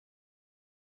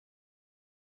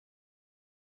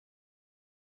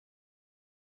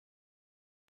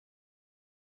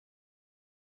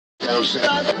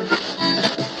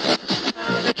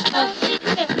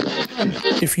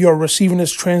If you are receiving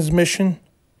this transmission,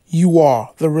 you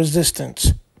are the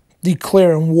resistance,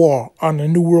 declaring war on the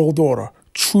New World Order.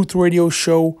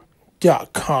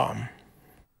 TruthRadioShow.com.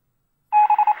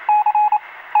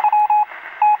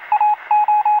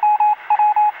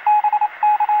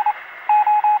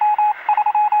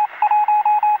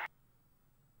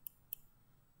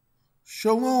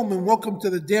 Shalom and welcome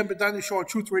to the Dan Bidondi Show on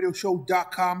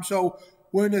TruthRadioShow.com. So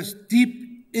we're in this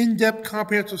deep, in-depth,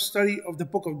 comprehensive study of the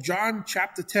book of John,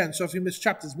 chapter 10. So if you missed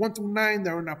chapters 1 through 9,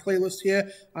 they're in our playlist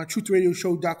here on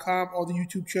TruthRadioShow.com or the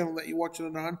YouTube channel that you're watching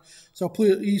it on. So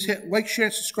please hit like, share,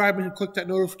 subscribe, and click that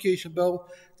notification bell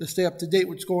to stay up to date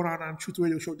with what's going on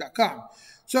TruthRadioShow.com.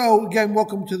 So again,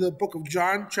 welcome to the book of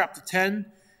John, chapter 10.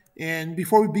 And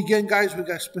before we begin, guys, we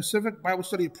got a specific Bible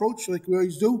study approach, like we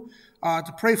always do,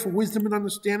 to pray for wisdom and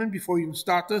understanding before we even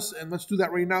start this. And let's do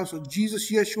that right now. So Jesus,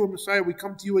 Yeshua, Messiah, we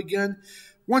come to you again,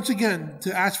 once again,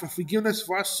 to ask for forgiveness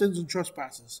for our sins and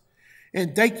trespasses.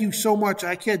 And thank you so much.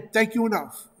 I can't thank you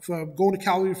enough for going to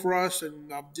Calvary for us and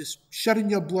just shedding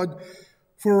your blood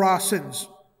for our sins.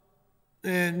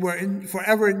 And we're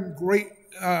forever in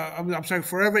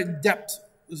forever in debt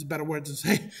is a better word to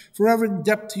say. Forever in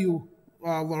debt to you,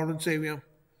 Lord and Savior.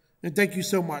 And thank you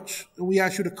so much. And we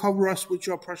ask you to cover us with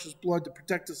your precious blood to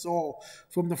protect us all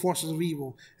from the forces of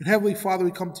evil. And Heavenly Father, we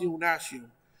come to you and ask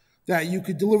you that you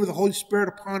could deliver the Holy Spirit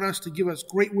upon us to give us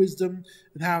great wisdom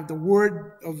and have the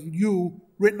word of you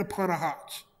written upon our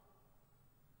hearts.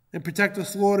 And protect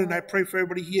us, Lord, and I pray for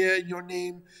everybody here in your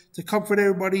name to comfort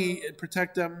everybody and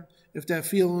protect them if they're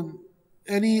feeling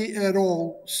any at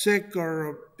all sick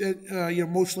or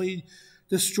emotionally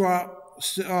distraught.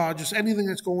 Just anything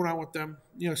that's going on with them,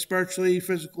 spiritually,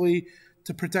 physically,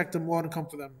 to protect them, Lord, and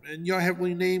comfort them. In your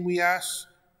heavenly name we ask,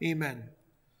 amen.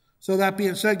 So that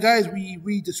being said, guys, we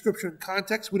read the scripture in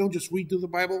context. We don't just read through the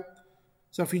Bible.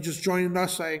 So if you're just joining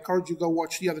us, I encourage you to go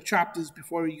watch the other chapters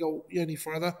before you go any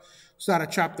further. Start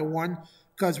at chapter 1,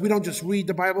 because we don't just read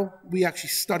the Bible, we actually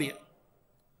study it.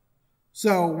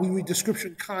 So we read the scripture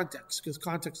in context, because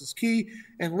context is key,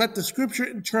 and let the scripture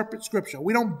interpret scripture.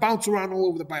 We don't bounce around all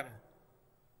over the Bible.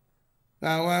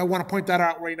 I want to point that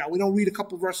out right now. We don't read a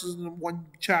couple of verses in one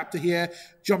chapter here,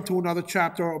 jump to another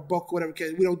chapter or a book, whatever.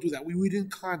 We don't do that. We read it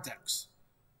in context,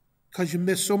 because you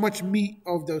miss so much meat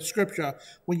of the scripture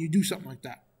when you do something like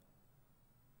that.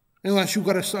 Unless you've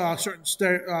got a certain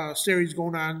series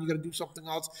going on, you got to do something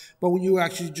else. But when you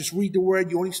actually just read the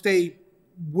word, you only stay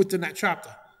within that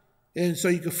chapter. And so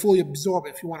you can fully absorb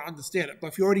it if you want to understand it. But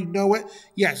if you already know it,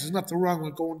 yes, there's nothing wrong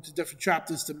with going to different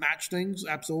chapters to match things,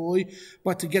 absolutely.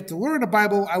 But to get to learn the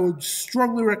Bible, I would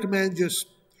strongly recommend just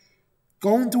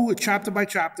going through it chapter by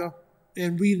chapter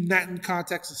and reading that in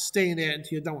context and staying there until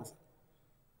you're done with it.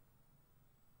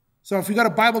 So if you got a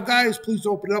Bible, guys, please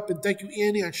open it up. And thank you,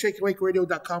 Andy, on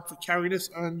FOJCRadio.com for carrying this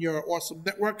on your awesome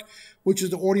network, which is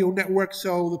the audio network.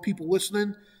 So the people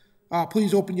listening,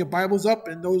 please open your Bibles up,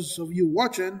 and those of you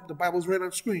watching, the Bible's right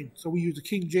on screen. So we use the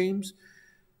King James.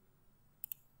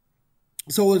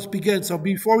 So let's begin. So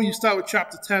before we start with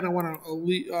chapter 10, I want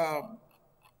to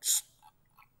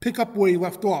pick up where he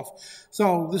left off.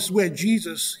 So this is where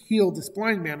Jesus healed this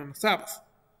blind man on the Sabbath.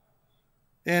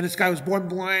 And this guy was born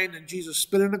blind, and Jesus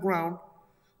spit in the ground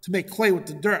to make clay with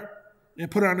the dirt and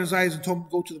put it on his eyes and told him to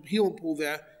go to the healing pool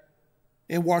there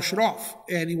and wash it off.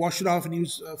 And he washed it off, and he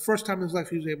was first time in his life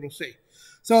he was able to see.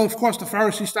 So, of course, the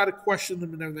Pharisees started questioning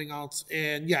him and everything else.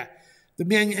 And, yeah, the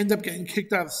man ended up getting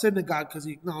kicked out of the synagogue because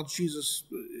he acknowledged Jesus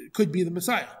could be the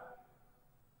Messiah.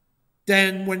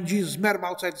 Then when Jesus met him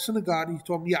outside the synagogue, he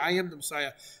told him, yeah, I am the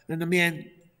Messiah. And the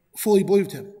man fully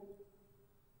believed him.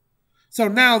 So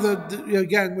now,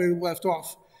 again, where we left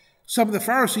off, some of the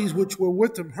Pharisees which were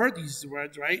with him heard these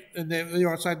words, right? And they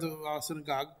were outside the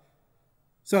synagogue.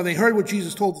 So they heard what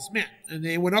Jesus told this man, and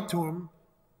they went up to him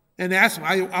and asked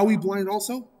him, are we blind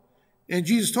also? And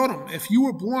Jesus told him, if you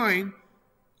were blind,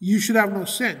 you should have no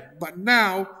sin. But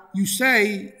now you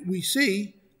say, we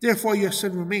see, therefore your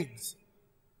sin remains.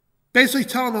 Basically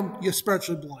telling them you're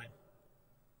spiritually blind.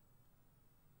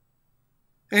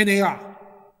 And they are,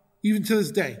 even to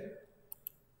this day.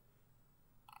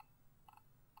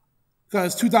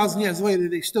 Because 2,000 years later,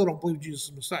 they still don't believe Jesus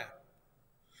is Messiah.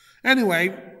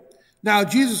 Anyway, now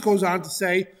Jesus goes on to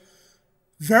say,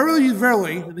 verily,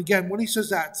 verily, and again, when he says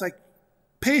that, it's like,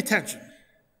 pay attention.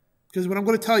 Because what I'm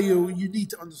going to tell you, you need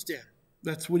to understand.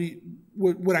 That's what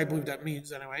I believe that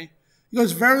means anyway. He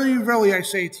goes, verily, verily, I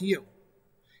say to you,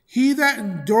 he that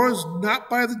endures not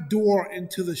by the door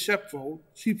into the sheepfold,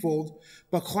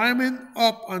 but climbing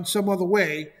up on some other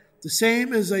way, the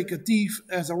same is like a thief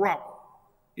as a robber.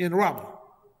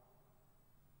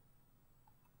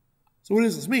 So what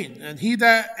does this mean? And he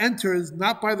that enters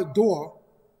not by the door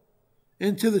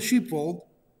into the sheepfold.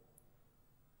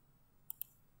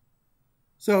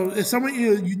 So if someone,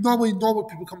 you normally normal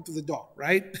people come to the door,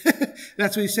 right?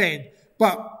 That's what he's saying.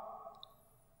 But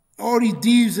all these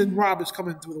thieves and robbers come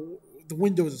in through the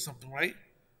windows or something, right?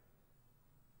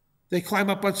 They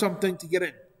climb up on something to get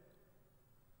in.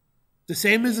 The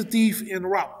same as a thief and a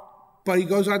robber. But he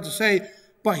goes on to say,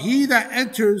 but he that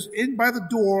enters in by the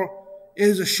door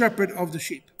is a shepherd of the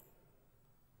sheep.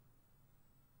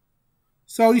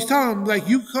 So he's telling them, like,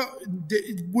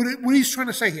 what he's trying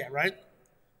to say here, right?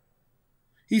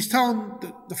 He's telling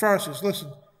the Pharisees,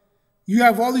 listen, you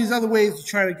have all these other ways to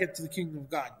try to get to the kingdom of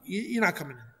God. You're not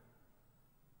coming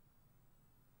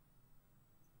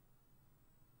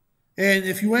in. And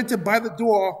if you enter by the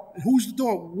door, who's the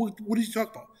door? What is he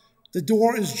talking about? The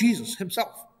door is Jesus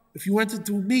himself. If you enter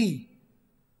through me,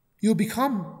 you'll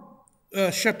become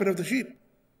a shepherd of the sheep.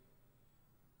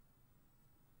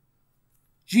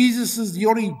 Jesus is the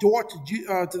only door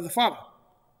to the Father.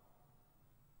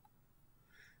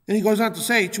 And he goes on to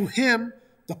say, to him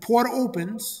the porter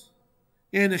opens,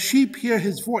 and the sheep hear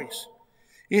his voice.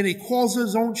 And he calls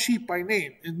his own sheep by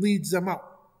name and leads them out.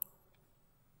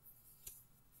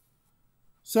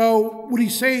 So what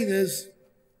he's saying is,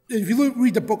 if you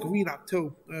read the book of Enoch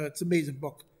too, it's an amazing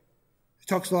book. It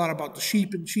talks a lot about the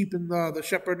sheep and the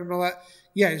shepherd and all that.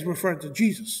 Yeah, he's referring to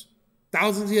Jesus.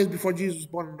 Thousands of years before Jesus was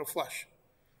born in the flesh.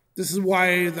 This is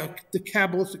why the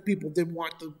Kabbalistic people didn't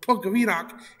want the book of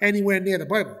Enoch anywhere near the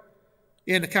Bible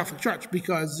and the Catholic Church,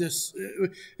 because this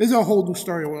is a whole new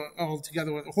story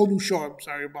altogether, a whole new show. I'm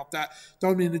sorry about that.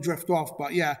 Don't mean to drift off,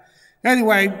 but yeah.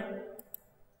 Anyway,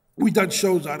 we've done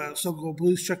shows on it, so go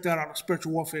please check that out on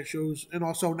Spiritual Warfare shows. And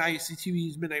also now you see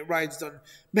TV's Midnight Ride's done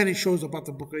many shows about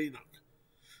the book of Enoch.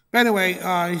 But anyway,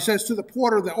 he says, to the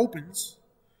porter that opens,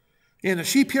 and the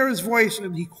sheep hear his voice,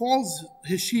 and he calls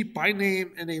his sheep by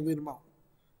name, and they lead him out.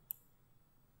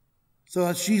 So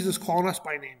that's Jesus calling us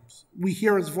by names. We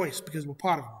hear his voice because we're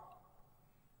part of him.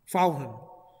 Follow him.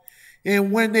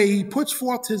 And when he puts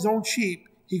forth his own sheep,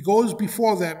 he goes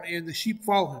before them, and the sheep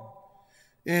follow him.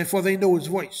 And for they know his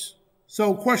voice.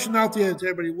 So question out there to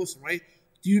everybody listen, right?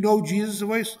 Do you know Jesus'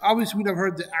 voice? Obviously, we never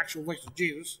heard the actual voice of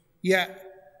Jesus yet.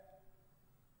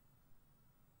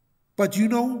 But do you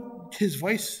know his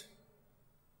voice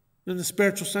in the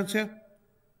spiritual sense here?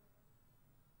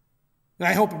 And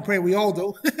I hope and pray we all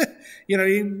do. You know what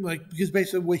I mean? Like, because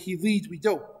basically where he leads, we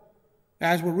do.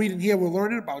 As we're reading here, we're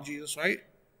learning about Jesus, right?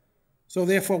 So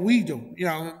therefore we do. You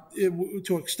know,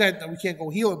 to an extent that we can't go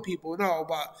healing people, no,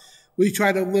 but we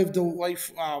try to live the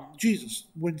life Jesus,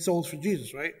 win souls for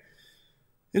Jesus, right?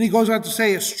 And he goes on to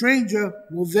say, a stranger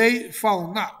will they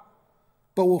follow not,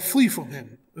 but will flee from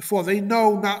him, for they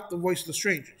know not the voice of the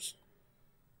strangers.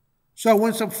 So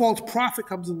when some false prophet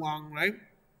comes along, right?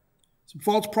 Some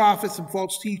false prophet, some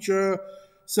false teacher,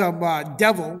 some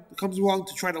devil comes along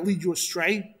to try to lead you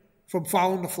astray from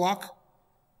following the flock.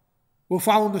 We're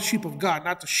following the sheep of God,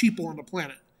 not the sheeple on the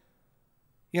planet.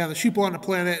 Yeah, the sheeple on the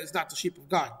planet is not the sheep of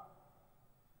God.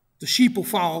 The sheep will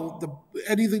follow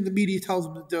anything the media tells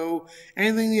them to do,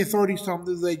 anything the authorities tell them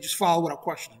to do, they just follow without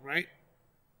questioning, right?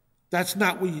 That's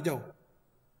not what you do.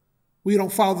 We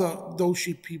don't follow those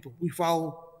sheep people. We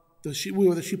follow the sheep. We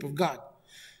are the sheep of God.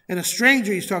 And a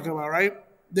stranger he's talking about, right?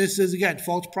 This is, again,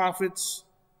 false prophets,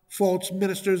 false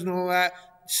ministers and all that,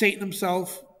 Satan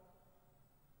himself.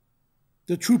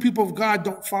 The true people of God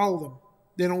don't follow them.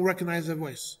 They don't recognize their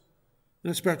voice in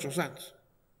a spiritual sense.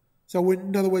 So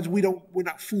in other words, we're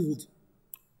not fooled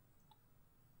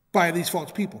by these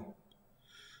false people.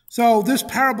 So this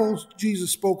parable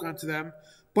Jesus spoke unto them,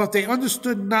 but they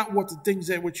understood not what the things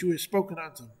that which he was spoken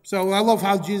unto them. So I love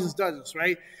how Jesus does this,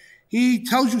 right? He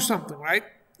tells you something, right?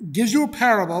 Gives you a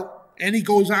parable, and he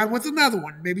goes on with another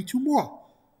one, maybe two more.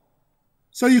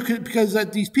 So you can, because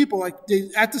these people, like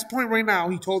at this point right now,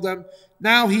 he told them,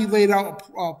 now he laid out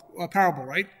a parable,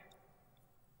 right?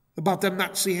 About them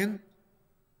not seeing,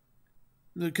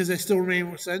 because they still remain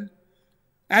with sin.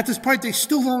 At this point, they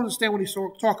still don't understand what he's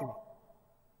talking about.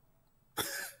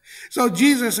 So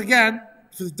Jesus, again,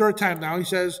 for the third time now, he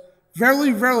says,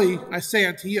 verily, verily, I say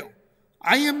unto you,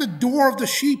 I am the door of the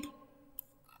sheep.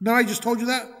 Now I just told you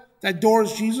that? That door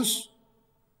is Jesus.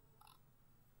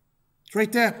 It's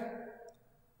right there.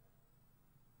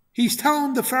 He's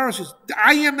telling the Pharisees,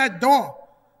 I am that door.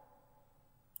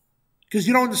 Because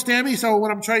you don't understand me, so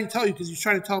what I'm trying to tell you, because he's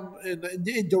trying to tell them in an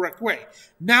indirect way.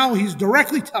 Now he's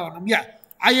directly telling them, yeah,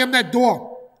 I am that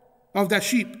door of that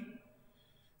sheep.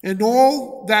 And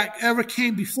all that ever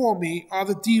came before me are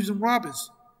the thieves and robbers.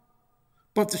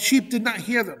 But the sheep did not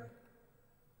hear them.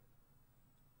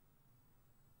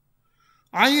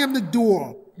 I am the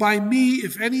door. By me,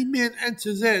 if any man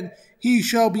enters in, he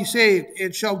shall be saved,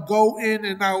 and shall go in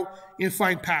and out and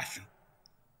find pasture.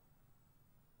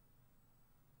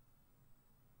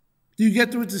 Do you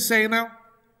get what it's saying now?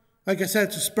 Like I said,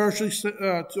 it's a spiritually,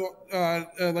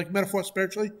 like metaphor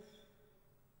spiritually.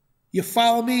 You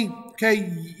follow me,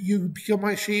 okay? You become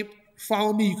my sheep.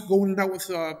 Follow me. You can go in and out with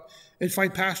and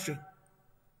find pasture.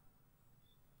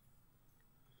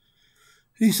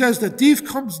 He says, the thief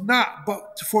comes not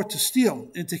but for to steal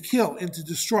and to kill and to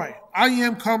destroy. I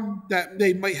am come that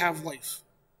they might have life.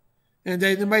 And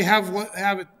they might have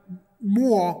it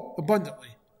more abundantly.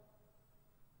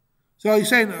 So he's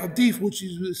saying a thief, which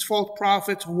is false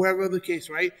prophets, whoever the case,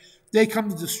 right? They come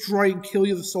to destroy and kill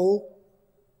you the soul.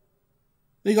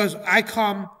 He goes, I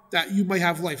come that you might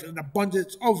have life, an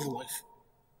abundance of life.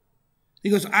 He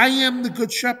goes, I am the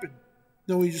good shepherd.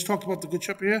 No, we just talked about the good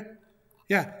shepherd here.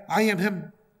 Yeah, I am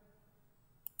him.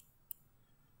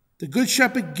 The good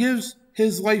shepherd gives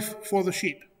his life for the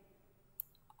sheep.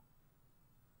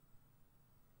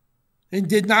 And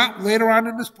did not, later on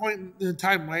in this point in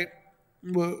time, right?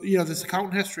 Well, this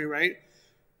account in history, right?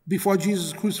 Before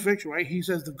Jesus' crucifixion, right? He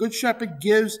says the good shepherd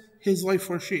gives his life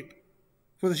for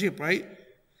the sheep, right?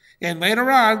 And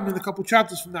later on, in a couple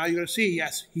chapters from now, you're going to see,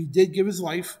 yes, he did give his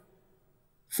life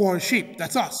for his sheep.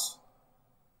 That's us.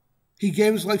 He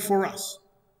gave his life for us.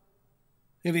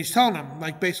 And he's telling them,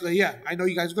 like, basically, yeah, I know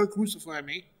you guys are going to crucify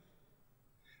me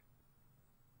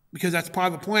because that's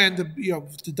part of the plan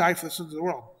to die for the sins of the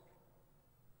world.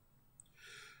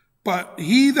 But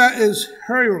he that is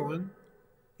hireling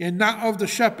and not of the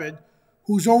shepherd,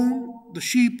 whose own the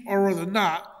sheep are of the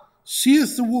not,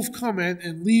 seeth the wolf come in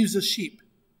and leaves the sheep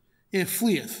and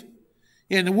fleeth.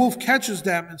 And the wolf catches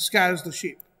them and scatters the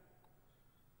sheep.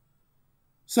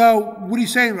 So what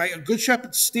he's saying, right? A good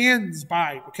shepherd stands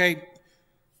by, okay?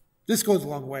 This goes a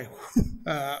long way.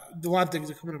 A lot of things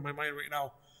are coming to my mind right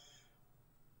now.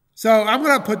 So I'm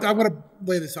gonna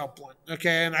lay this out blunt,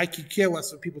 okay? And I could care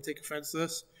less if people take offense to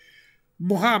this.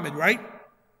 Muhammad, right?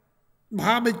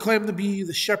 Muhammad claimed to be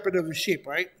the shepherd of the sheep,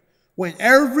 right?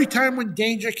 Every time when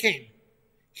danger came,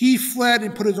 he fled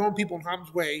and put his own people in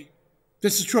harm's way.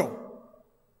 This is true.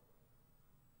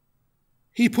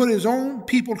 He put his own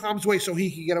people in harm's way so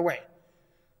he could get away.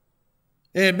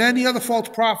 And many other false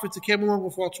prophets that came along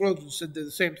with false religions said the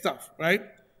same stuff, right?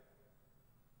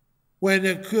 When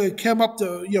it came up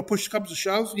to, push comes to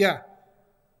shove, yeah.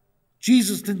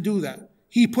 Jesus didn't do that.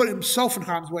 He put himself in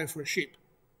harm's way for a sheep.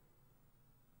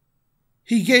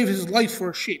 He gave his life for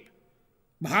a sheep.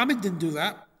 Muhammad didn't do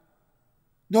that.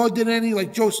 Nor did any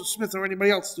like Joseph Smith or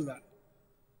anybody else do that.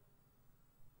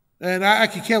 And I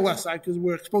could care less, because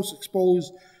we're supposed to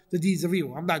expose the deeds of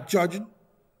evil. I'm not judging.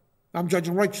 I'm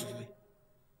judging righteously.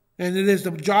 And it is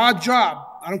our job.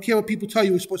 I don't care what people tell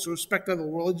you, we're supposed to respect other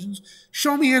religions.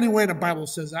 Show me anywhere in the Bible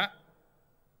says that.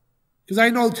 Because I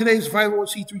know today's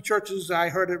 501c3 churches, I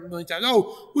heard it a million times,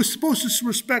 we're supposed to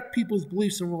respect people's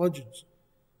beliefs and religions.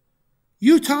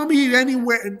 You tell me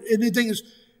anywhere, and the thing is,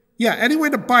 anywhere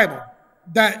in the Bible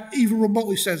that even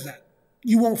remotely says that,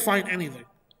 you won't find anything.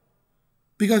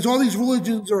 Because all these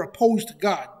religions are opposed to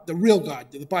God, the real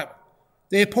God, the Bible.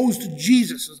 They oppose to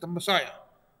Jesus as the Messiah.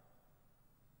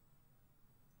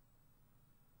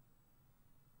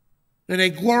 And they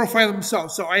glorify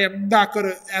themselves. So I am not going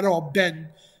to at all bend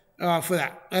for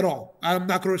that, at all. I'm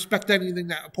not going to respect anything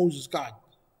that opposes God.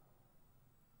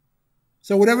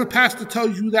 So whatever pastor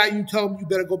tells you that, you tell them you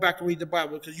better go back and read the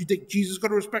Bible, because you think Jesus is going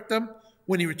to respect them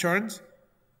when he returns.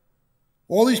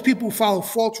 All these people who follow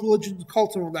false religions and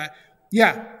cults and all that,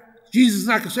 Jesus is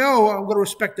not going to say, I'm going to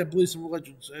respect their beliefs and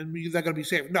religions, and they're going to be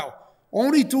saved. No.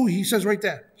 Only through, he says right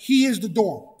there, he is the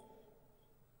door.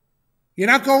 You're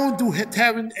not going to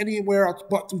heaven anywhere else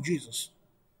but through Jesus.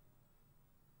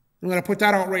 I'm going to put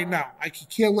that out right now. I can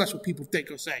care less what people think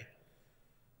or say.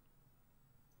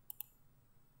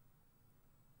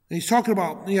 And he's talking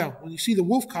about, when you see the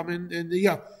wolf coming, and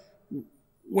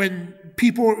when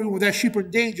people, their sheep are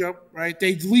in danger, right,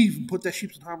 they leave and put their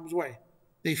sheep in harm's way.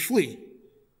 They flee.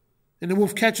 And the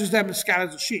wolf catches them and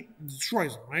scatters the sheep and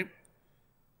destroys them, right?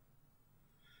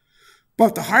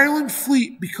 But the hireling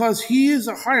flee, because he is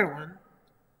a hireling,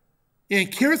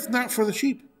 and careth not for the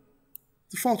sheep.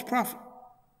 The false prophet.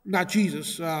 Not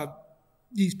Jesus.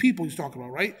 These people he's talking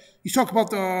about, right? He's talking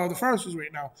about the Pharisees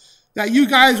right now. That you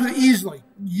guys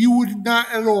you would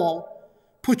not at all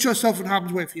put yourself in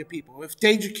harm's way for your people. If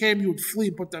danger came, you would flee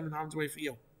and put them in harm's way for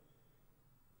you.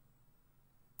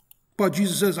 But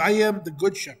Jesus says, I am the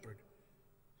good shepherd,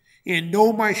 and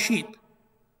know my sheep,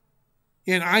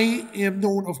 and I am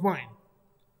known of mine.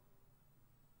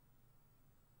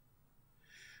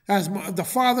 the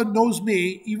Father knows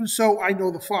me, even so I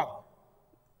know the Father.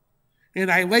 And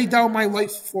I lay down my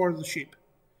life for the sheep.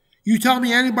 You tell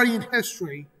me anybody in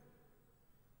history,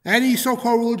 any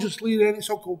so-called religious leader, any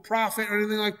so-called prophet or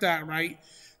anything like that, right,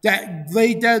 that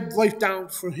laid their life down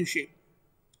for his sheep,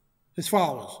 his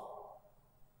followers.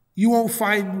 You won't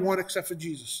find one except for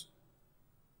Jesus.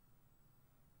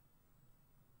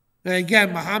 And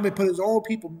again, Muhammad put his own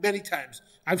people many times.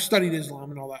 I've studied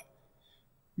Islam and all that.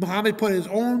 Muhammad put his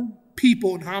own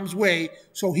people in harm's way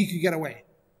so he could get away.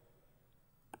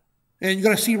 And you're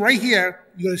going to see right here,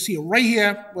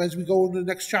 as we go into the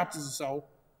next chapters or so,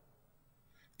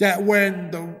 that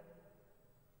when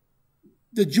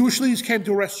the Jewish leaders came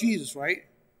to arrest Jesus, right,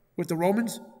 with the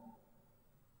Romans,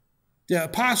 the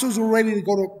apostles were ready to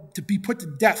go to be put to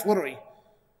death, literally,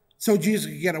 so Jesus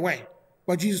could get away.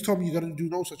 But Jesus told them, you're going to do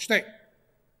no such thing.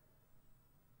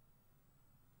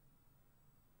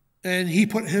 And he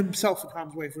put himself in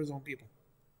harm's way for his own people.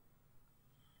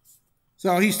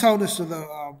 So he's telling this to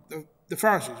the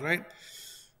Pharisees, right?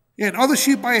 And other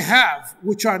sheep I have,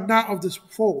 which are not of this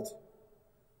fold.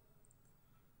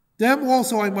 Them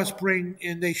also I must bring,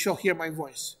 and they shall hear my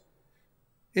voice.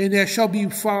 And there shall be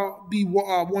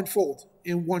one fold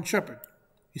and one shepherd.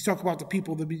 He's talking about the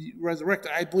people that be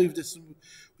resurrected. I believe this.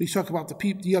 He's talking about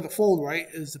the other fold, right?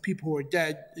 Is the people who are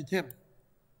dead in him.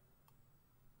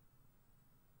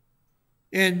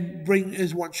 And bring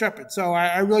is one shepherd. So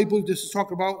I really believe this is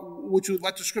talking about, which would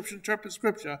let the scripture interpret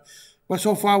scripture. But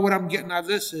so far what I'm getting out of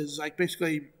this is like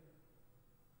basically,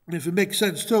 if it makes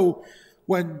sense too,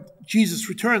 when Jesus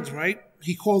returns, right,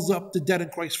 he calls up the dead in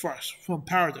Christ first from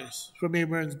paradise, from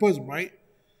Abraham's bosom, right?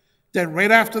 Then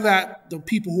right after that, the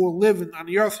people who are living on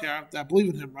the earth here that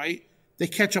believe in him, right, they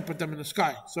catch up with them in the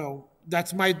sky. So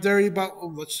that's my theory about,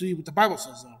 let's see what the Bible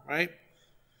says now, right?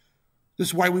 This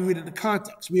is why we read it in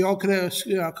context. We all could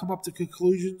come up to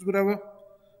conclusions, whatever,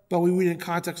 but we read it in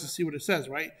context to see what it says,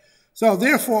 right? So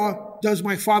therefore, does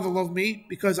my Father love me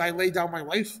because I lay down my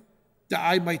life that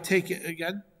I might take it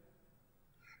again?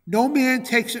 No man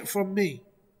takes it from me,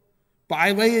 but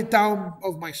I lay it down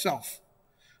of myself.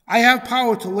 I have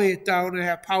power to lay it down and I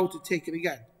have power to take it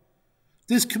again.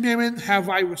 This commandment have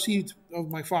I received of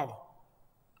my Father.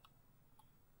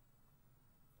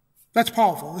 That's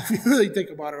powerful if you really think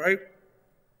about it, right?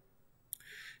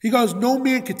 He goes, no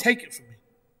man could take it from me.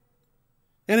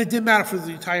 And it didn't matter for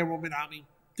the entire Roman army.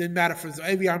 Didn't matter for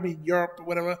every army in Europe or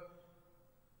whatever.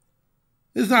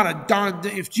 It's not a darn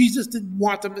thing. If Jesus didn't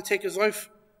want them to take his life,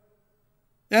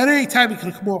 at any time he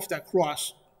could have come off that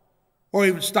cross or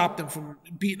even stopped them from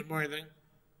beating him or anything.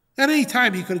 At any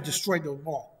time he could have destroyed them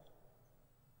all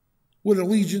with a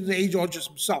legion, the angel, or just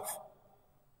himself.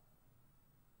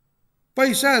 But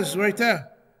he says right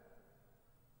there,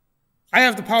 I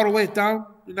have the power to lay it down,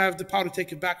 and I have the power to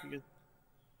take it back again.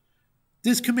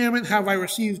 This commandment have I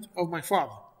received of my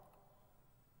Father.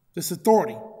 This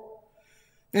authority.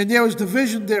 And there was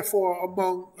division, therefore,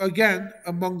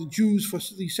 among the Jews for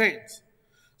these sayings.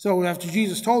 So after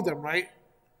Jesus told them, right?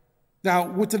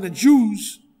 Now, within the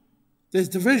Jews, there's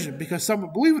division, because some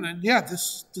are believing in,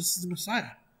 this is the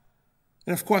Messiah.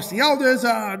 And of course, the elders,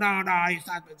 no, he's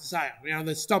not the Messiah.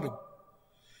 They're stubborn.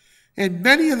 And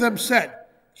many of them said,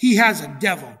 he has a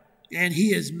devil, and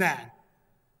he is mad.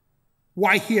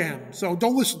 Why hear him? So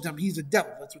don't listen to him. He's a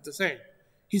devil. That's what they're saying.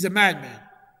 He's a madman.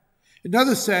 And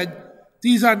others said,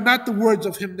 these are not the words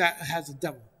of him that has a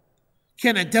devil.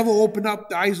 Can a devil open up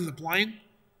the eyes of the blind?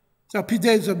 So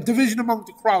there's a division among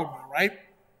the crowd now, right?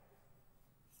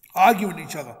 Arguing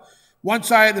each other. One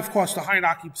side, of course, the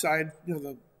hierarchy side,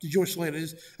 the Jewish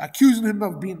leaders, accusing him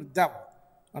of being a devil,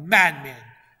 a madman.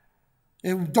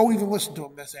 And don't even listen to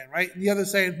him, they're saying, right? And the other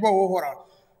saying, whoa, hold on.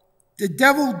 The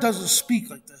devil doesn't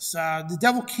speak like this. The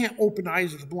devil can't open the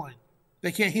eyes of the blind.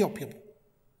 They can't heal people.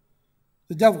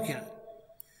 The devil can't.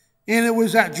 And it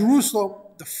was at Jerusalem,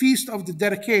 the feast of the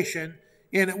dedication,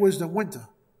 and it was the winter.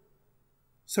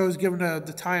 So it was given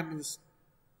the time and this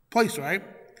place, right?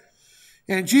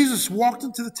 And Jesus walked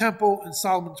into the temple in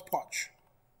Solomon's porch.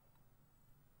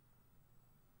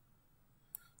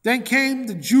 Then came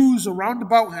the Jews around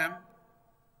about him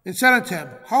and said unto him,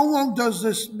 how long does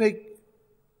this make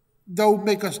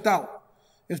us doubt?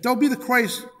 If thou be the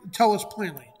Christ, tell us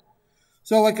plainly.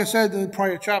 So like I said in the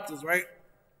prior chapters, right?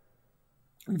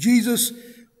 Jesus,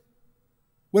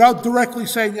 without directly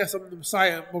saying, yes, I'm the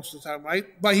Messiah most of the time, right?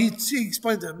 But he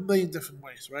explained it a million different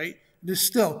ways, right? And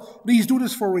he's doing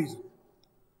this for a reason.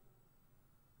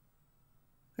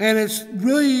 And it's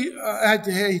really, I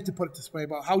hate to put it this way,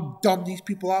 about how dumb these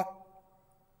people are.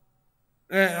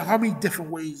 How many different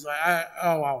ways,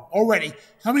 already,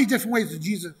 how many different ways did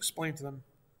Jesus explain to them,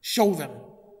 show them,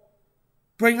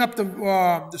 bring up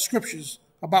the scriptures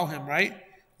about him, right?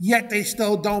 Yet they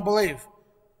still don't believe.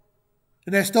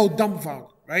 And they're still dumbfounded,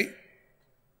 right?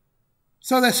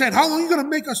 So they're saying, how long are you going to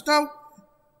make us doubt?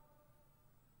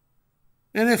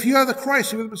 And if you're the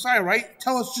Christ, you're the Messiah, right?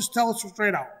 Just tell us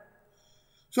straight out.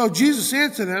 So Jesus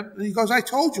answered them, and he goes, I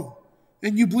told you,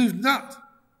 and you believe not.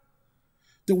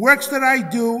 The works that I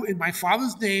do in my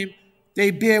Father's name, they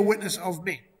bear witness of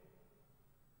me.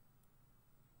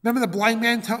 Remember the blind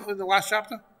man in the last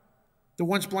chapter? The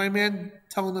once blind man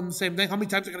telling them the same thing? How many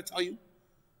times are I going to tell you?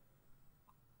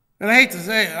 And I hate to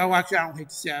say it. Oh, actually, I don't hate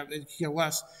to say it. I care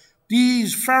less.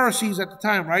 These Pharisees at the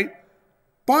time, right?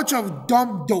 Bunch of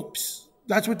dumb dopes.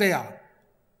 That's what they are.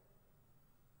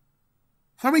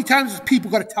 How many times has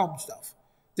people got to tell them stuff?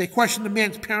 They questioned the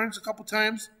man's parents a couple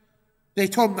times. They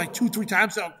told him like 2, 3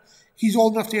 times, so he's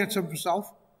old enough to answer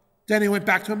himself. Then they went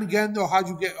back to him again. Oh, how'd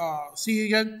you see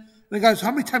again? And the guy goes,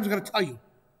 how many times am I going to tell you?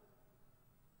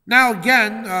 Now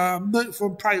again, for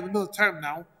probably the middle term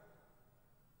now,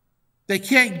 they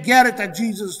can't get it that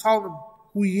Jesus is telling them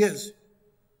who he is.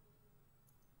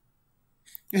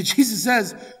 And Jesus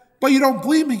says, but you don't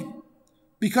believe me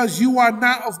because you are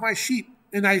not of my sheep,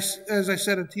 and as I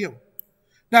said unto you.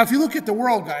 Now, if you look at the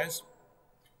world, guys,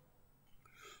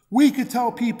 we could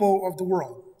tell people of the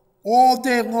world all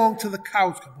day long till the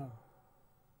cows come home.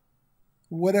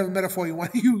 Whatever metaphor you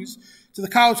want to use. Till the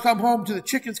cows come home, till the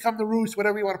chickens come to roost,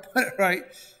 whatever you want to put it, right?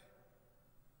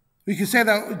 We can say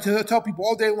that to tell people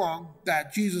all day long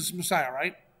that Jesus is Messiah,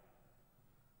 right?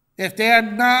 If they are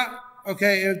not,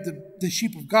 if the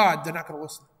sheep of God, they're not going to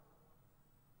listen.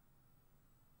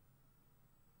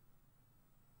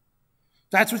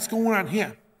 That's what's going on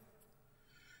here.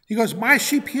 He goes, my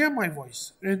sheep hear my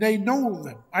voice, and they know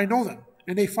them. I know them,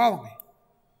 and they follow me.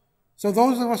 So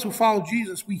those of us who follow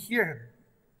Jesus, we hear him,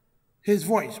 his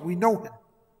voice. We know him.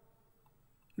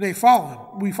 And they follow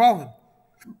him. We follow him.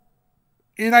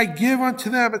 And I give unto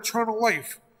them eternal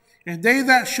life, and they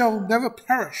that shall never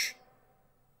perish,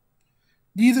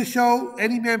 neither shall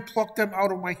any man pluck them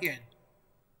out of my hand.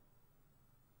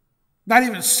 Not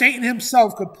even Satan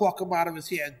himself could pluck them out of his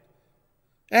hand.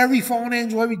 Every fallen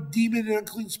angel, every demon and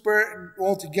unclean spirit, and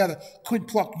all together couldn't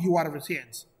pluck you out of his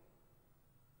hands.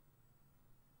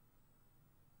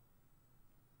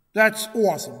 That's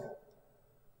awesome.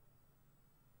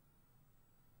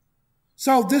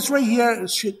 So this right here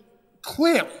should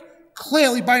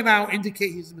clearly by now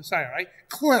indicate he's the Messiah, right?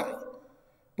 Clearly.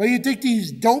 But you'd think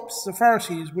these dopes, the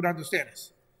Pharisees, would understand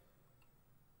this.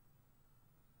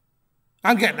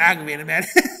 I'm getting aggravated, man.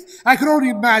 I can only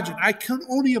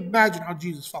imagine how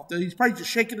Jesus felt. He's probably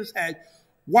just shaking his head.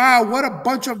 Wow, what a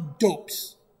bunch of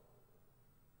dopes.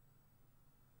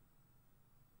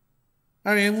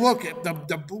 I mean, look, at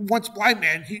the once blind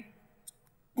man, he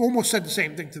almost said the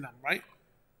same thing to them, right?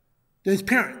 His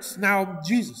parents, now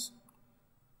Jesus.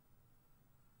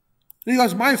 And he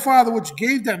goes, my Father which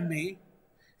gave them me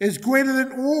is greater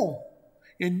than all,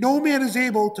 and no man is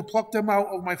able to pluck them out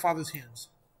of my Father's hands.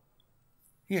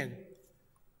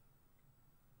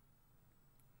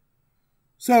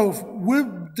 So if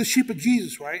we're the sheep of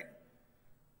Jesus, right?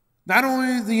 Not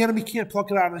only the enemy can't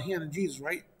pluck it out of the hand of Jesus,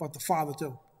 right? But the Father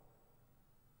too.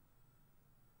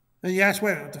 And you ask,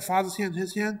 wait, the Father's hand,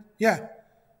 his hand? Yeah.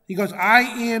 He goes, I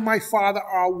and my Father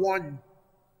are one.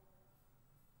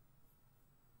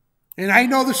 And I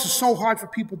know this is so hard for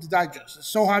people to digest. It's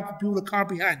so hard for people to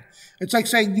comprehend. It's like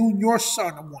saying you and your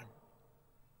son are one.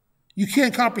 You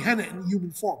can't comprehend it in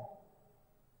human form.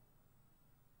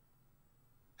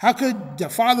 How could the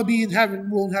Father be in heaven,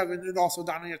 rule in heaven, and also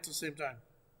down here at the same time?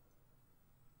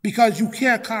 Because you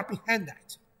can't comprehend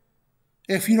that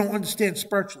if you don't understand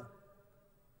spiritually.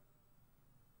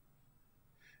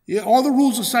 Yeah, all the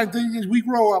rules of science, we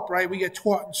grow up, right? We get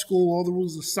taught in school all the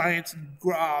rules of science and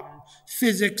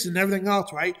physics and everything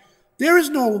else, right? There is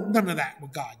none of that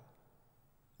with God.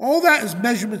 All that is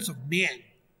measurements of man.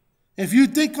 If you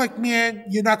think like man,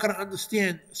 you're not going to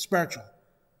understand spiritual.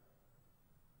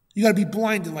 You got to be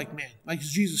blinded like man, like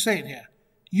Jesus is saying here.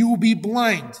 You will be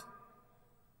blind.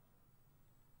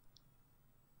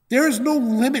 There is no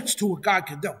limits to what God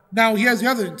can do. Now, here's the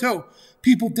other thing, too.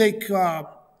 People think,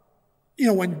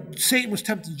 when Satan was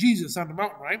tempting Jesus on the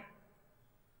mountain, right?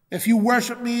 If you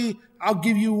worship me, I'll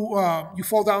give you, you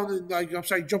fall down,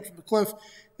 jump from the cliff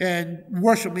and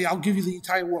worship me, I'll give you the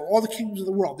entire world, all the kingdoms of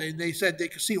the world. They said they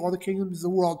could see all the kingdoms of the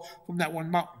world from that one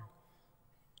mountain.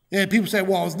 And people say,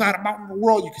 well, it's not a mountain in the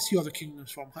world you can see all the kingdoms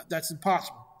from. That's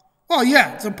impossible. Oh,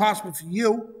 yeah, it's impossible for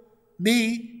you,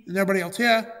 me, and everybody else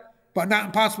here, but not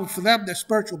impossible for them. They're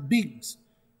spiritual beings.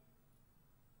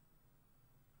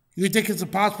 You think it's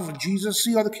impossible for Jesus to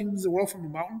see all the kingdoms of the world from a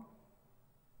mountain?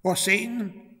 or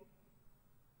Satan.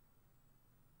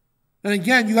 And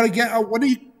again, you got to get when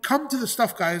you come to the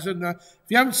stuff, guys, and if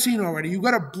you haven't seen already, you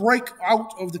got to break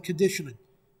out of the conditioning.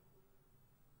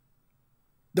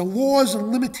 The laws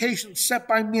and limitations set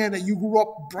by man that you grew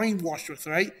up brainwashed with,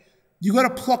 right? You got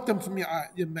to pluck them from your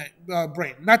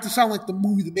brain. Not to sound like the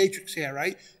movie The Matrix here,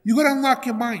 right? You got to unlock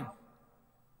your mind.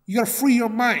 You got to free your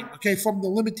mind, okay, from the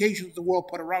limitations the world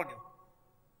put around you.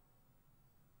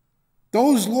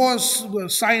 Those laws,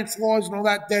 science laws and all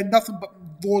that, they're nothing but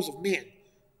laws of man.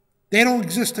 They don't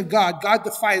exist to God. God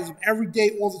defies them every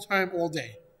day, all the time, all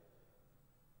day.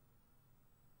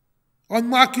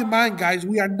 Unlock your mind, guys.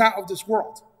 We are not of this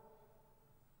world.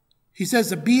 He says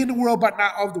to be in the world, but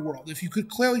not of the world. If you could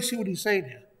clearly see what he's saying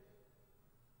here.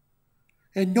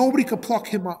 And nobody could pluck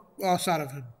us out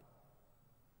of him.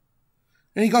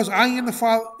 And he goes, I and the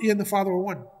Father are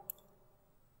one.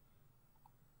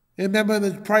 And remember in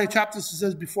the prior chapters, it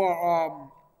says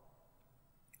before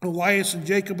Elias and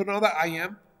Jacob and all that, I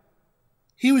am.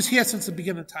 He was here since the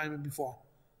beginning of time and before.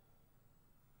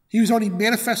 He was only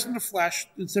manifest in the flesh,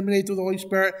 inseminated through the Holy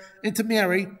Spirit, into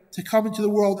Mary, to come into the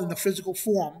world in the physical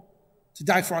form, to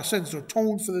die for our sins, to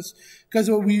atone for this. Because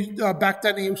back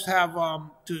then they used to have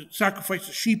to sacrifice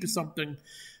a sheep or something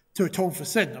to atone for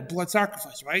sin, a blood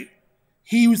sacrifice, right?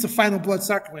 He was the final blood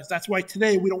sacrifice. That's why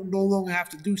today we don't no longer have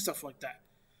to do stuff like that.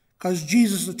 Because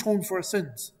Jesus atoned for our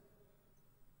sins.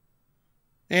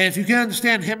 And if you can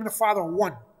understand, him and the Father are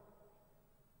one.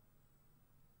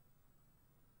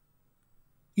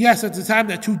 Yes, at the time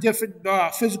they're two different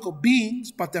physical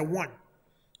beings, but they're one.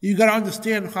 You got to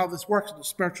understand how this works in the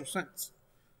spiritual sense.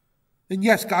 And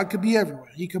yes, God can be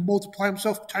everywhere. He can multiply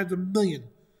himself times 1,000,000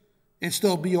 and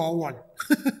still be all one.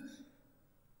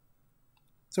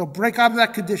 So break out of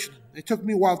that conditioning. It took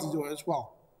me a while to do it as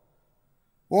well.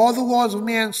 All the laws of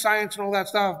man, science, and all that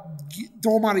stuff,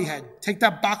 throw them out of your head. Take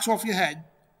that box off your head.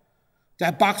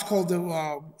 That box called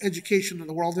the education of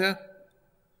the world here.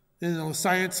 You know,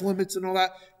 science limits and all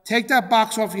that. Take that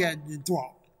box off your head and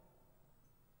throw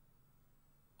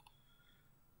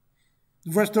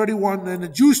it. Verse 31, and the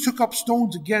Jews took up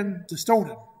stones again to stone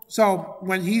him. So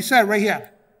when he said right here,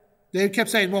 they kept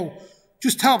saying, well,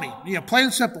 just tell me, plain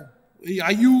and simple.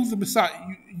 Are you the Messiah?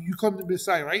 You claim the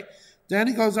Messiah, right? Then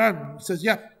he goes on. He says,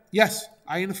 yes,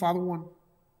 I and the Father one.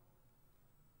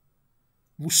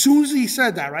 As soon as he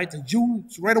said that, right, the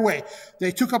Jews, right away,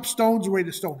 they took up stones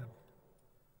ready to stone him.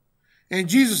 And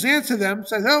Jesus answered them,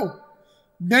 said,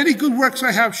 many good works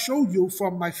I have showed you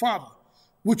from my Father.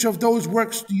 Which of those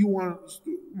works do you want,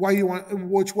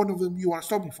 which one of them you want to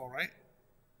stone me for, right?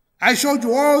 I showed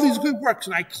you all these good works,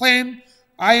 and I claim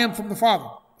I am from the Father.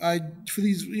 For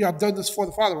these, I've done this for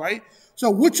the Father, right?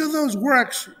 So which of those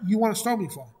works you want to stone me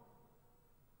for?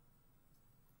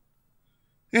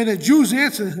 And the Jews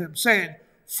answered him, saying,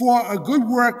 for a good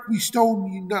work we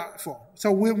stone you not for.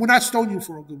 So we're not stoning you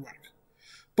for a good work,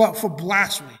 but for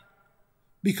blasphemy.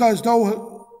 Because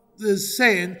though is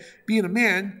saying, being a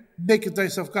man, maketh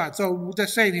thyself God. So what they're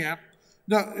saying here,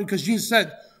 no, because Jesus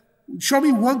said, show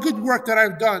me one good work that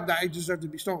I've done that I deserve to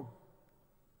be stoned.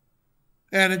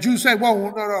 And the Jews say,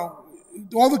 well, no,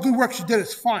 all the good works you did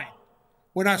is fine.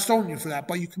 We're not stoning you for that,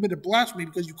 but you committed blasphemy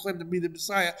because you claim to be the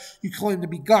Messiah. You claim to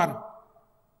be God.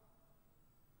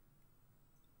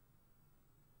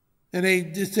 And they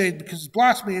just say, because it's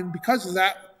blasphemy, and because of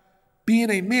that, being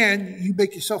a man, you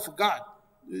make yourself a God.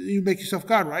 You make yourself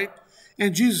God, right?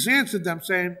 And Jesus answered them,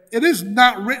 saying, it is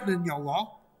not written in your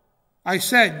law. I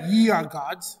said, ye are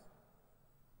gods.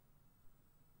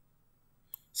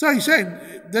 So he's saying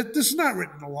that this is not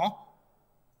written in the law.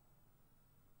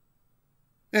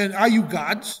 And are you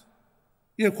gods?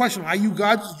 Question, are you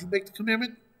gods? Did you make the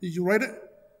commandment? Did you write it?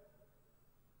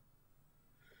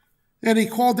 And he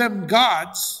called them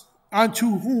gods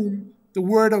unto whom the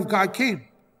word of God came.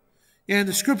 And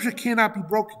the scripture cannot be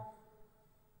broken.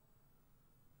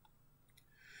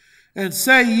 And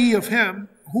say ye of him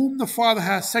whom the Father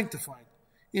hath sanctified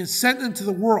and sent into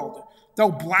the world, thou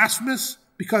blasphemous,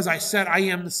 because I said I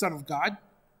am the Son of God.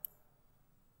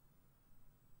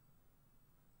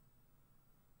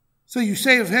 So you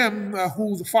say of him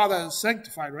who the Father has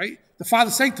sanctified, right? The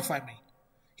Father sanctified me.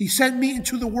 He sent me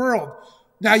into the world.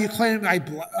 Now you claim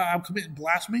I'm committing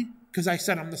blasphemy because I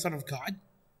said I'm the Son of God.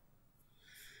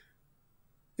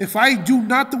 If I do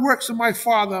not the works of my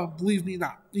Father, believe me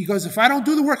not. Because if I don't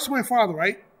do the works of my Father,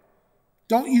 right?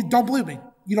 Don't believe me.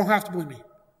 You don't have to believe me.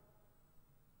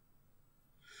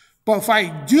 But if I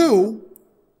do,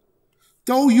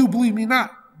 though you believe me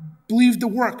not, believe the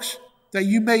works that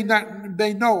you may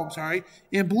know,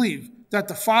 and believe that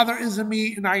the Father is in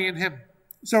me and I in him.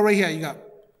 So right here you got,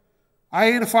 I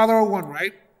and the Father are one,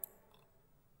 right?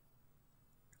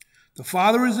 The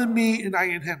Father is in me, and I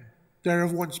in him. They're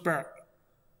of one spirit.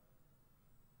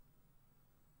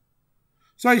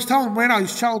 So he's telling them right now,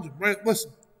 he's challenging them, right?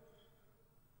 Listen,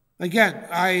 again,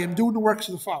 I am doing the works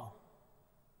of the Father.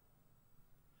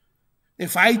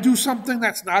 If I do something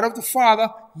that's not of the Father,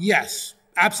 yes,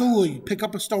 absolutely, pick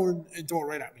up a stone and throw it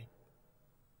right at me.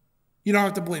 You don't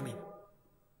have to blame me.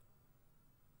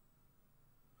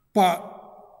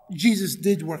 But Jesus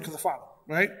did work of the Father,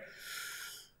 right?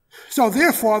 So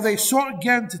therefore, they sought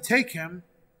again to take him,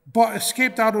 but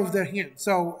escaped out of their hand.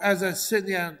 So as I sit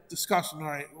there discussing, all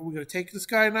right, are we going to take this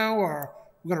guy now, or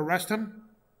we're going to arrest him?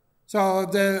 So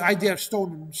the idea of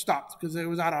stoning him stopped because it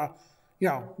was out of,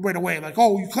 right away, like,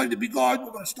 oh, you claim to be God,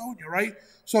 we're going to stone you, right?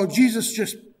 So Jesus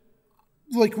just,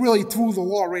 like, really threw the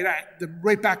law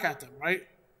right back at them, right?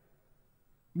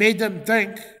 Made them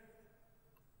think.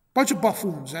 Bunch of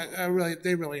buffoons,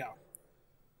 they really are.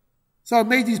 So it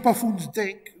made these buffoons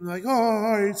think, like, oh,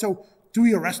 all right, so do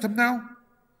we arrest him now?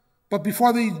 But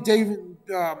before David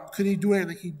could he do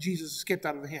anything, Jesus escaped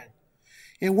out of the hand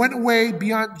and went away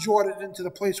beyond Jordan into the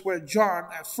place where John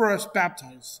at first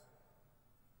baptized.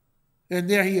 And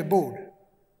there he abode.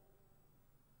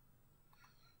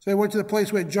 So he went to the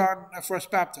place where John at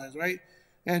first baptized, right?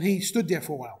 And he stood there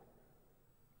for a while.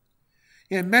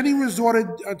 And many resorted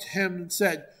unto him and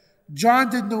said, John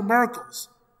did no miracles,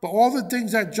 but all the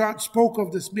things that John spoke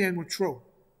of this man were true.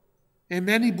 And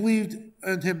many believed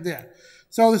in him there.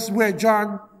 So this is where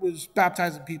John was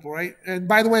baptizing people, right? And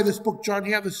by the way, this book, John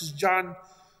here, this is John.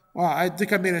 I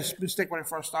think I made a mistake when I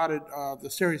first started the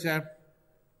series here.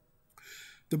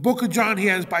 The book of John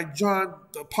here is by John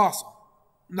the Apostle,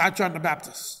 not John the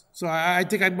Baptist. So I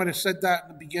think I might have said that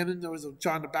in the beginning. There was a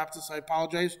John the Baptist. I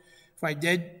apologize if I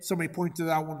did. Somebody pointed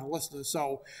out, one of the listeners.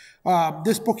 So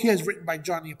this book here is written by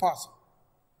John the Apostle.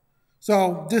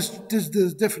 So this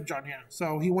is different John here.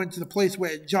 So he went to the place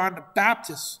where John the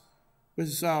Baptist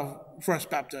was first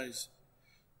baptized.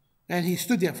 And he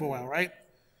stood there for a while, right?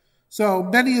 So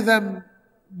many of them,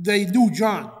 they knew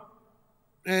John.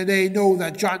 And they know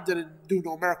that John didn't do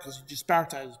no miracles. He just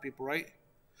baptized people, right?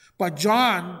 But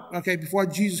John, before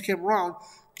Jesus came around,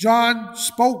 John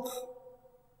spoke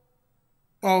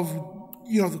of,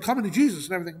 the coming of Jesus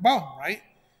and everything about him, right?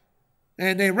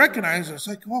 And they recognized it. It's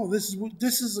like, oh, this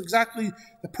is exactly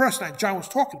the person that John was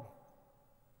talking about.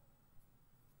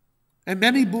 And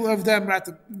many of them at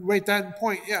that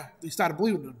point, they started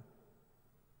believing him.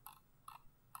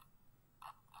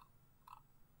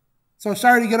 So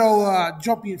sorry to get all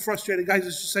jumpy and frustrated, guys.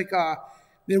 It's just like,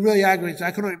 they're really aggravating.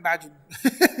 I can only imagine,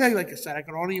 like I said, I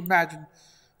can only imagine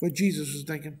what Jesus was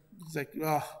thinking. He's like, oh,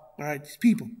 all right, these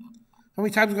people. How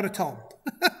many times am I going to tell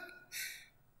them?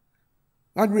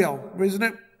 Unreal, isn't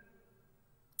it?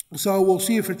 So we'll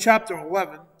see you for chapter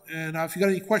 11. And if you got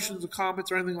any questions or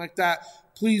comments or anything like that,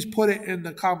 please put it in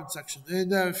the comment section.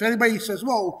 And if anybody says,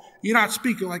 well, you're not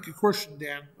speaking like a Christian,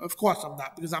 Dan. Of course I'm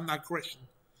not, because I'm not Christian.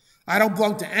 I don't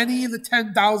belong to any of the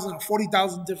 10,000 or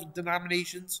 40,000 different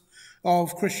denominations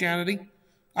of Christianity.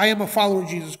 I am a follower of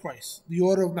Jesus Christ, the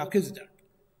order of Melchizedek.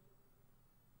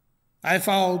 I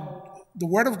followed the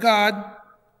Word of God,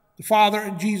 the Father,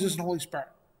 and Jesus, and the Holy Spirit.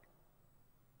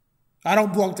 I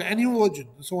don't belong to any religion,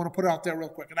 so I want to put it out there real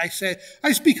quick. And I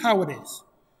speak how it is.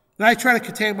 And I try to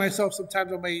contain myself.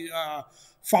 Sometimes I may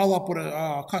follow up with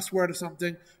a cuss word or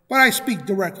something. But I speak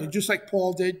directly, just like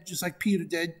Paul did, just like Peter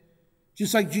did,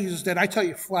 just like Jesus did. I tell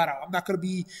you flat out, I'm not going to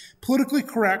be politically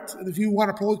correct. And if you want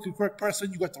a politically correct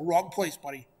person, you got the wrong place,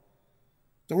 buddy.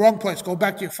 The wrong place. Go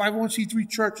back to your 501c3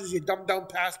 churches, your dumbed-down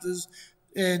pastors,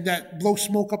 and that blow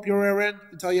smoke up your rear end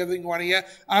and tell you everything you want to hear.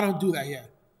 I don't do that here.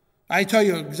 I tell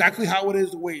you exactly how it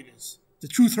is, the way it is. The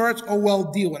truth hurts, oh well,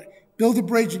 deal with it. Build a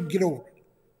bridge and get over it.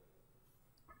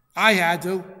 I had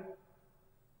to.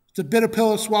 It's a bitter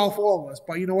pill to swallow for all of us,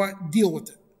 but you know what? Deal with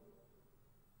it.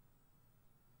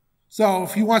 So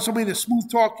if you want somebody to smooth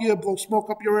talk you, blow smoke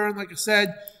up your ear, like I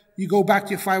said, you go back to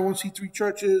your 501c3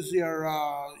 churches, your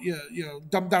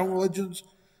dumbed down religions.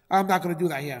 I'm not going to do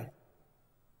that here.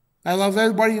 I love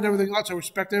everybody and everything else. I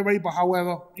respect everybody, but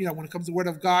however, when it comes to the Word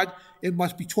of God, it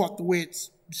must be taught the way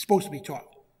it's supposed to be taught.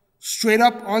 Straight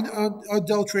up,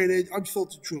 unadulterated,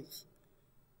 unfiltered truth.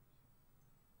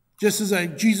 Just as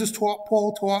Jesus taught,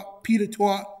 Paul taught, Peter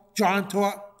taught, John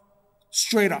taught,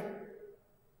 straight up.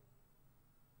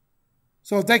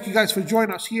 So thank you guys for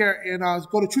joining us here, and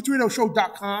go to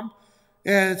truthradioshow.com,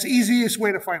 and it's the easiest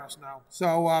way to find us now.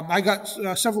 So I got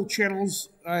several channels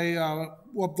I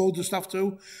upload the stuff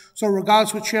to. So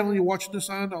regardless what channel you're watching this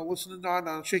on or listening on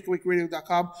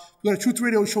FOJCRadio.com, go to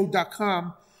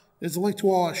truthradioshow.com. There's a link to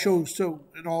all our shows too,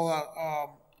 and all our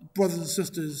brothers and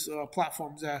sisters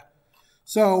platforms there.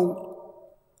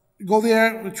 So go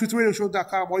there,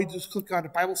 TruthRadioShow.com. All you do is click on the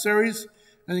Bible series,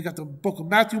 and you got the book of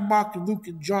Matthew, Mark, and Luke,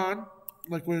 and John.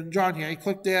 Like we're in John here. You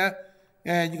click there,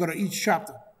 and you go to each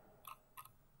chapter.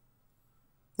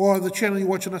 Or the channel you're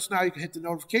watching us now, you can hit the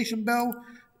notification bell.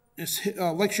 Just hit,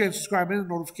 like, share, and subscribe, and the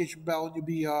notification bell, and you'll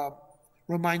be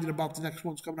reminded about the next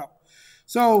ones coming up.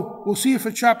 So we'll see you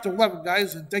for chapter 11,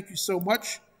 guys, and thank you so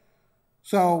much.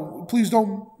 So please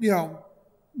don't,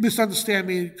 misunderstand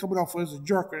me coming off as a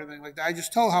jerk or anything like that. I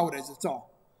just tell how it is. That's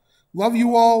all. Love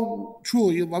you all,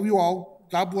 truly. Love you all.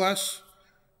 God bless.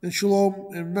 And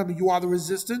shalom. And remember, you are the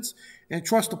resistance. And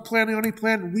trust the plan, the only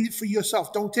plan, and read it for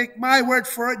yourself. Don't take my word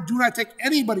for it. Do not take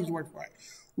anybody's word for it.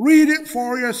 Read it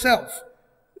for yourself.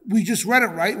 We just read it,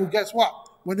 right? Well, guess what?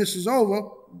 When this is over,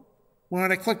 when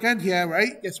I click end here,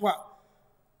 right? Guess what?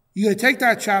 You're going to take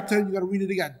that chapter and you're going to read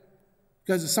it again.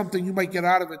 Because it's something you might get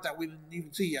out of it that we didn't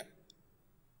even see yet.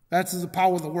 That's the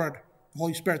power of the Word, the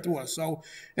Holy Spirit through us. So,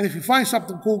 and if you find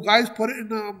something cool, guys, put it in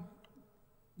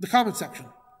the comment section.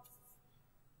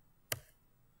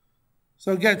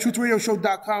 So again,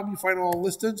 TruthRadioShow.com, you find all the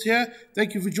listings here.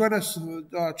 Thank you for joining us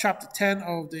for chapter 10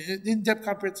 of the in-depth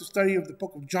comprehensive study of the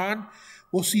book of John.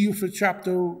 We'll see you for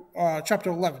chapter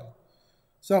 11.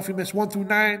 So if you missed 1 through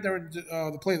 9, they're in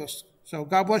the playlist. So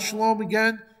God bless, shalom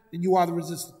again, and you are the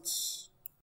resistance.